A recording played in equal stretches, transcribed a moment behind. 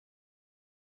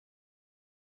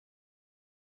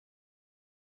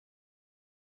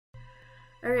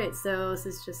Alright, so this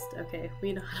is just, okay,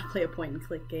 we know how to play a point and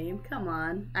click game. Come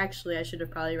on. Actually, I should have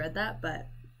probably read that, but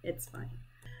it's fine.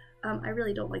 I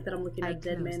really don't like that I'm looking at a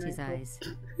dead man. I closed his eyes.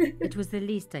 It was the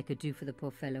least I could do for the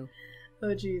poor fellow.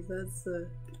 Oh jeez, that's,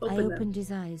 I opened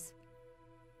his eyes.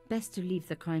 Best to leave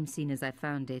the crime scene as I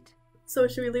found it. So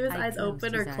should we leave his eyes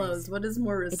open or closed? What is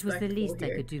more respectful? It was the least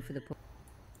here? I could do for the poor.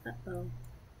 Uh-oh.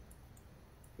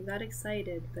 I got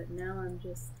excited, but now I'm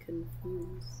just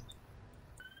confused.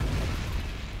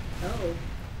 Oh.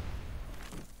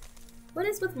 What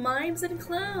is with mimes and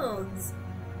clowns?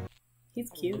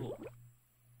 He's cute.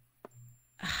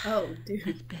 Oh,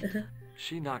 dude.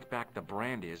 She knocked back the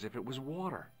brandy as if it was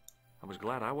water. I was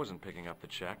glad I wasn't picking up the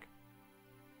check.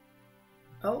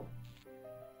 Oh.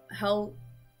 Hell.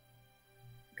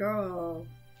 Girl.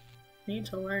 Need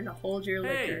to learn to hold your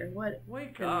liquor. What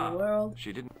wake in up. the world?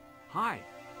 She didn't. Hi.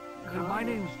 My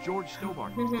name's George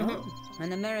Stobart.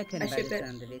 An American by the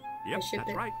sound of it. Yep,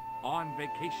 that's right. On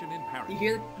vacation in Paris. You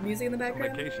hear the music in the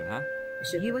background? Vacation, huh?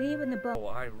 You were here when the boat. Oh,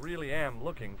 I really am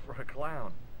looking for a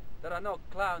clown. There are no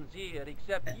clowns here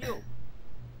except you.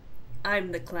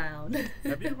 I'm the clown.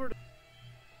 Have you heard?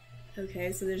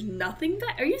 Okay, so there's nothing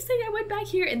back. Are you saying I went back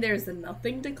here and there's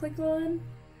nothing to click on?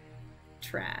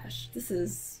 Trash. This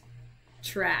is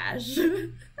trash.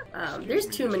 There's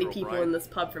too many people in this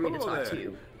pub for me to talk to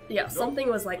you. Yeah, something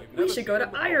was like, we should go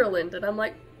to Ireland, and I'm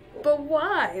like, but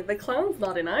why? The clown's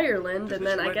not in Ireland, and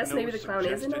then I guess maybe the clown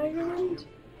is in Ireland?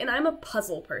 And I'm a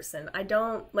puzzle person. I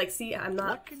don't, like, see, I'm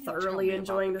not thoroughly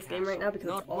enjoying this game right now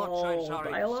because it's all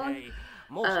dialogue.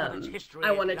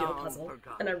 I want to do a puzzle,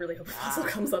 and I really hope a puzzle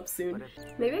comes up soon.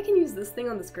 Maybe I can use this thing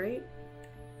on this grate?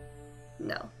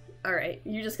 No. Alright,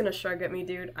 you're just gonna shrug at me,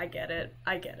 dude. I get it.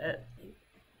 I get it.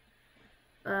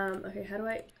 Okay, how do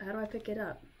I pick it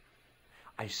up?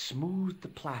 I smoothed the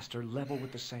plaster level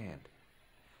with the sand.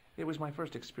 It was my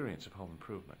first experience of home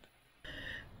improvement.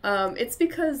 It's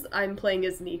because I'm playing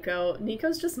as Nico.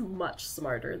 Nico's just much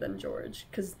smarter than George,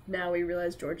 because now we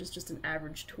realize George is just an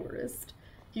average tourist.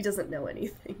 He doesn't know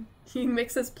anything. He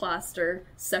mixes plaster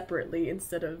separately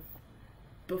instead of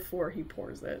before he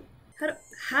pours it.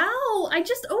 How? I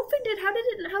just opened it. How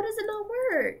does it not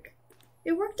work?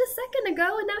 It worked a second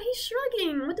ago and now he's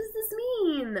shrugging. What does this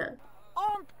mean?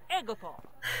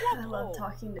 I love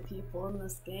talking to people in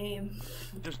this game.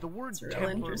 Does the word it's real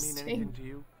Templar interesting. mean anything to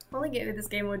you? Only game this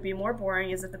game would be more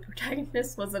boring is if the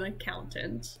protagonist was an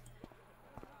accountant.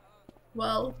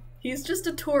 Well, he's just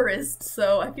a tourist,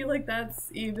 so I feel like that's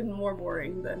even more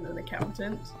boring than an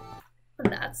accountant.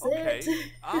 And that's it.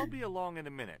 I'll be along in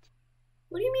a minute.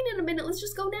 What do you mean in a minute? Let's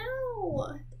just go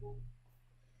now!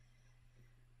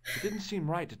 It didn't seem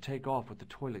right to take off with the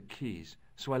toilet keys,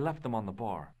 so I left them on the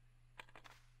bar.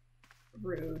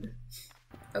 Rude.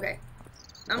 Okay.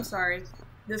 I'm sorry.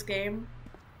 This game...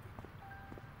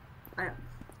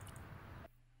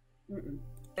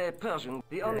 Persian,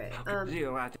 the only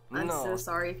I'm so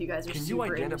sorry if you guys are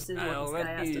super interested in what this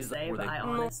guy has to say, but I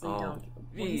honestly don't.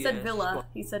 Well, he said villa.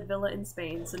 He said villa in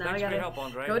Spain, so now I gotta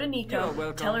go to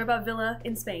Nico, tell her about villa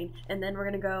in Spain, and then we're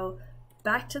gonna go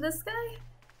back to this guy?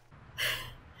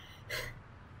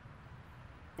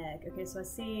 Okay, so I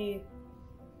see...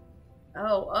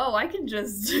 Oh, I can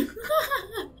just...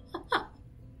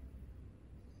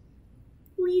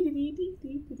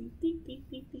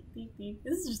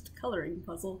 This is just a coloring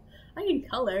puzzle. I can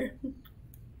color.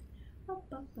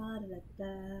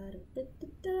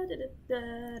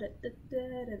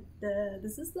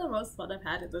 This is the most fun I've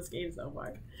had in this game so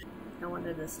far. I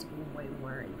wanted this to be way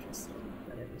more interesting,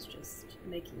 but it was just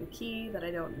making a key that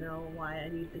I don't know why I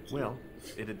need the key. Well,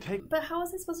 it'd take... But how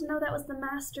was I supposed to know that was the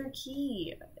master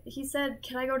key? He said,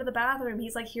 can I go to the bathroom?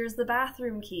 He's like, here's the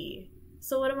bathroom key.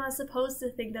 So what am I supposed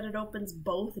to think, that it opens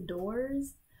both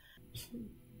doors?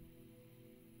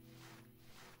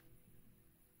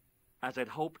 As I'd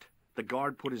hoped, the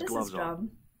guard put his gloves on.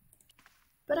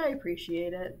 But I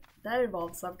appreciate it. That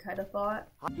involves some kind of thought.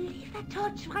 Leave the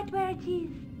torch right where it is,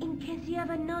 in case you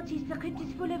ever notice the crypt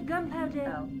is full of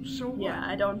gunpowder. Oh. So what? Yeah,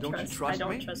 I don't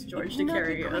trust George to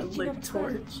carry a lit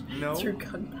torch through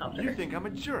gunpowder. You think I'm a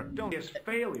jerk, don't you? Yes,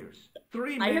 failures.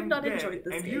 3 men I have not dead, enjoyed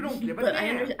this and game, you don't give a but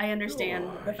damn. I understand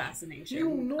the fascination. You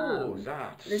know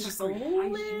that. There's just a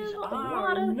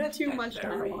lot of too much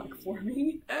dialogue for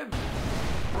me.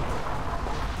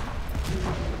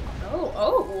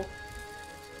 Oh.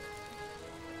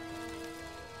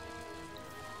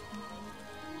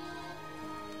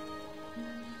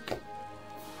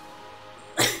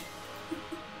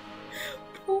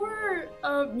 Poor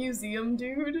museum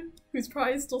dude who's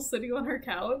probably still sitting on her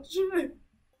couch.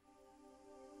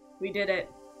 We did it.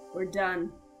 We're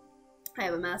done. I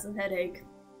have a massive headache.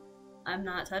 I'm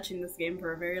not touching this game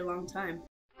for a very long time.